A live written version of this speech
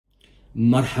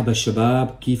مرحبا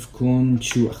شباب، كيفكن؟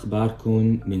 شو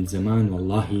أخباركن؟ من زمان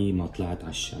والله ما طلعت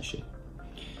على الشاشة،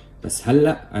 بس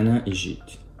هلأ أنا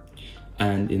إجيت.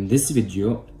 And in this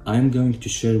video I'm going to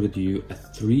share with you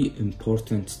 3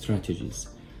 important strategies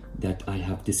that I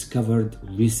have discovered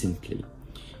recently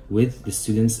with the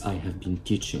students I have been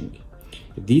teaching.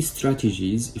 These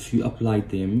strategies, if you apply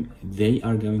them, they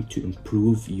are going to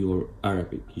improve your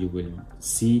Arabic. You will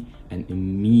see an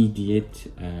immediate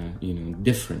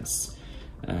difference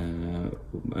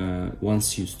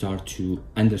once you start to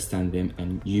understand them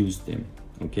and use them.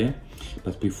 Okay,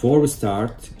 but before we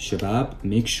start, Shabab,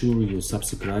 make sure you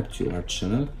subscribe to our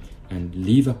channel and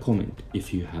leave a comment if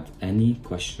you have any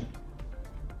question.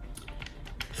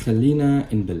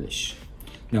 خلينا نبلش.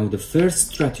 Now the first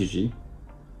strategy,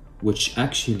 which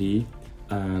actually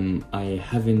I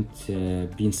haven't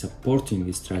been supporting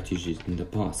these strategies in the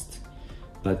past,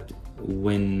 but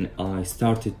when I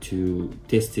started to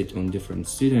test it on different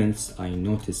students, I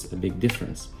noticed a big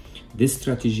difference. This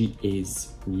strategy is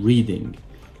reading.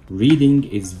 Reading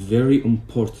is very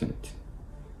important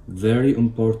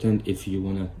if you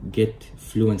want to get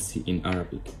fluency in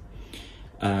Arabic.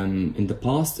 In the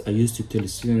past, I used to tell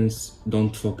students,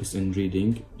 don't focus on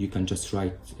reading, you can just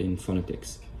write in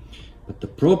phonetics. But the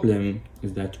problem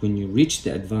is that when you reach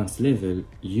the advanced level,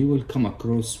 you will come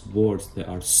across words that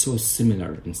are so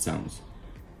similar in sounds,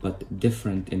 but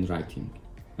different in writing.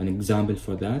 An example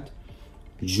for that,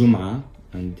 Jum'ah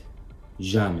and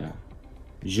Jamia.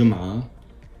 Jum'ah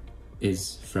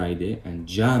is Friday and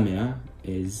Jamia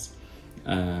is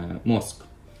mosque,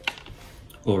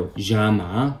 or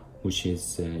Jam'ah, which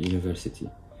is university.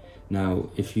 Now,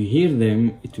 if you hear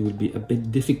them, it will be a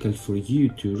bit difficult for you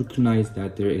to recognize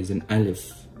that there is an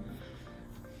alif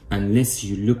unless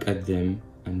you look at them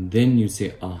and then you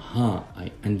say, aha,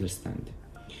 I understand.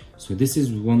 So this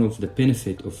is one of the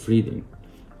benefits of reading.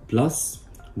 Plus,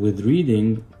 with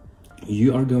reading,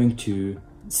 you are going to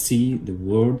see the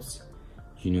words,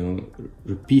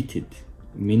 repeated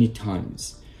many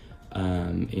times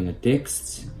in a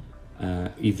text.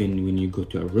 Even when you go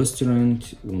to a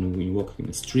restaurant, when you walk in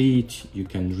the street, you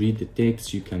can read the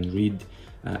text, you can read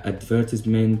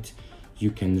advertisement,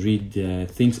 you can read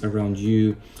things around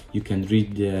you, you can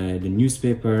read the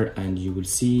newspaper, and you will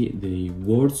see the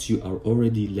words you are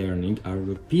already learning are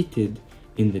repeated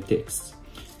in the text,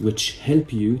 which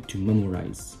help you to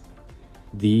memorize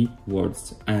the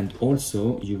words, and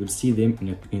also you will see them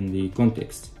in the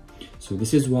context. So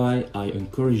this is why I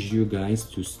encourage you guys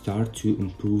to start to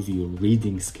improve your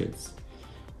reading skills.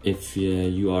 If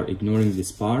you are ignoring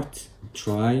this part,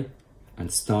 try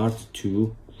and start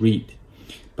to read.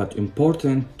 But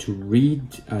important to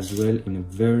read as well in a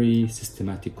very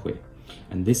systematic way.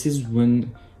 And this is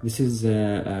when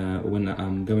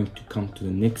I'm going to come to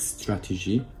the next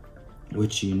strategy,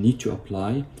 which you need to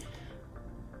apply,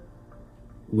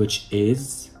 which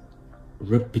is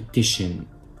repetition.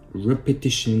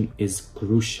 Repetition is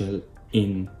crucial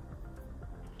in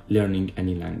learning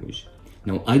any language.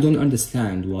 Now, I don't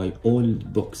understand why all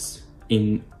books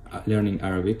in learning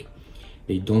Arabic,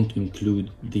 they don't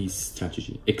include this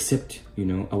strategy, except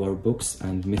our books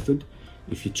and method.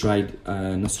 If you tried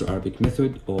Nassra Arabic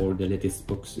method or the latest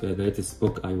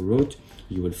book I wrote,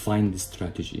 you will find this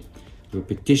strategy.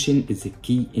 Repetition is a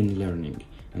key in learning,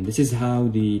 and this is how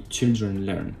the children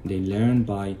learn. They learn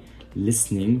by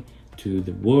listening to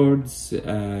the words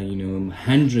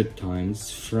 100 times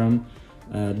from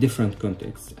different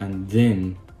contexts, and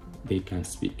then they can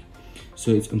speak.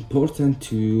 So it's important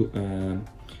to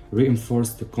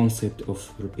reinforce the concept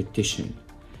of repetition.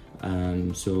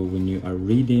 So when you are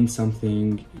reading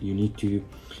something, you need to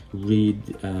read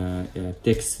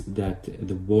text that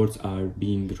the words are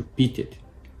being repeated.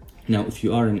 Now, if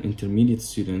you are an intermediate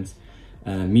student,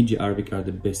 media Arabic are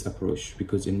the best approach,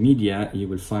 because in media you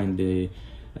will find the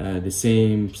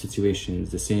same situations,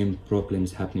 the same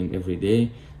problems happening every day,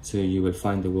 so you will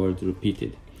find the word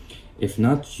repeated. If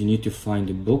not, you need to find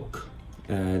a book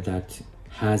that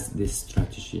has this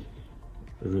strategy,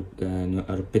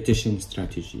 a repetition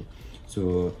strategy.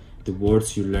 So the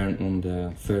words you learn on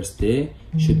the first day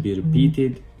should be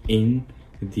repeated in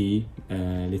the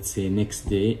let's say next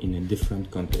day in a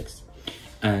different context.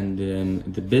 And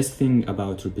the best thing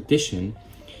about repetition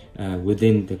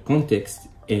within the context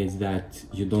is that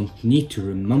you don't need to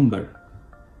remember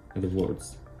the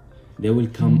words. They will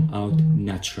come out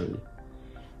naturally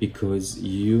because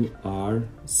you are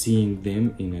seeing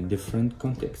them in a different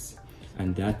context.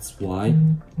 And that's why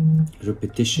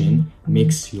repetition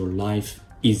makes your life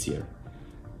easier.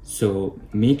 So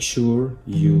make sure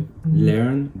you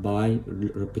learn by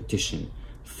repetition.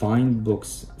 Find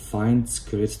books, find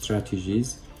great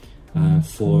strategies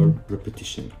for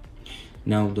repetition.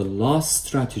 Now the last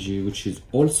strategy, which is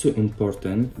also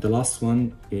important, the last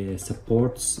one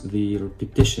supports the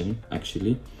repetition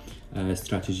actually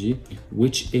strategy,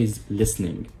 which is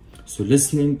listening. So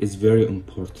listening is very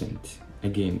important.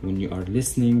 Again, when you are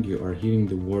listening, you are hearing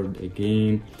the word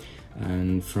again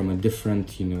and from a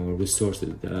different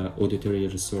resources, auditory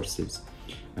resources,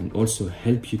 and also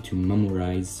help you to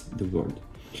memorize the word.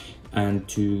 And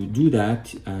to do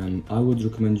that, I would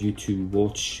recommend you to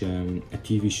watch a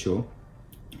TV show,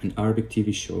 an Arabic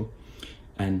TV show,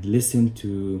 and listen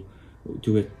to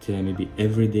it maybe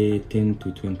every day 10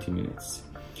 to 20 minutes.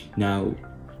 Now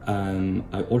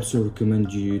I also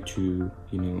recommend you to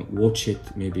watch it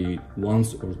maybe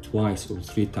once or twice or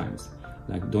 3 times.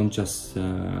 Like, don't just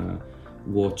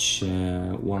watch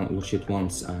it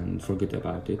once and forget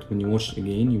about it. When you watch it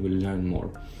again, you will learn more.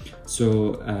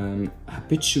 So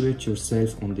habituate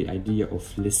yourself on the idea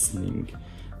of listening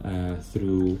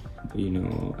through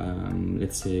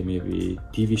let's say maybe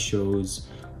TV shows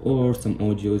or some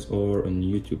audios or on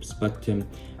YouTube's. But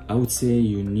I would say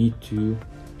you need to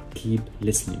keep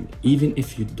listening. Even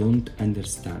if you don't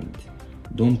understand,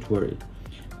 don't worry.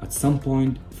 At some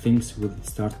point things will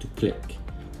start to click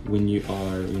when you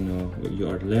are you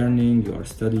are learning, you are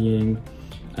studying,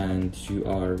 and you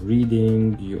are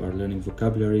reading, you are learning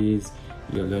vocabularies,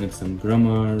 you are learning some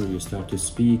grammar, you start to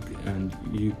speak, and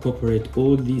you incorporate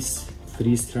all these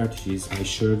 3 strategies I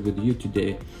shared with you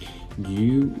today.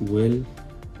 You will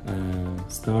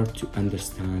start to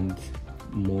understand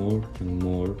more and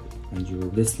more, and your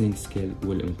listening skill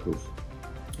will improve.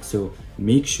 So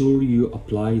make sure you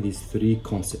apply these 3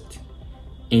 concepts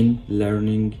in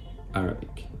learning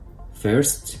Arabic.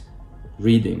 First,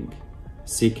 reading.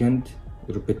 Second,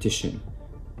 repetition.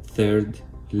 Third,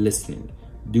 listening.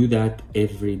 Do that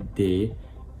every day,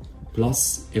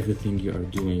 plus everything you are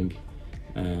doing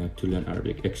to learn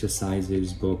Arabic,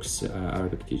 exercises, books,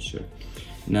 Arabic teacher.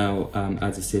 Now,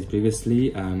 as I said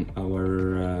previously,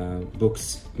 our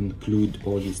books include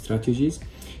all these strategies.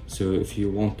 So if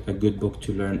you want a good book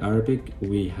to learn Arabic,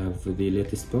 we have the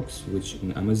latest books, which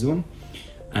on Amazon.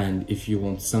 And if you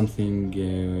want something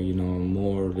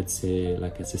more, let's say,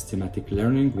 like a systematic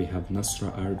learning, we have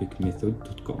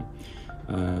NassraArabicMethod.com.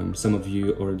 Some of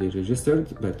you already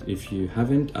registered, but if you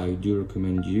haven't, I do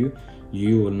recommend you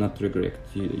will not regret.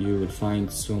 You will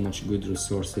find so much good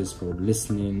resources for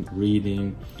listening,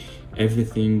 reading,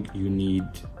 everything you need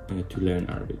to learn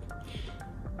Arabic.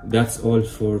 That's all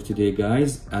for today,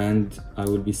 guys, and I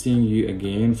will be seeing you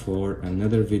again for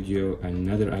another video,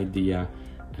 another idea,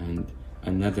 and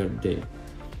another day.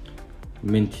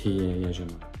 من تحية يا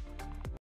جماعة.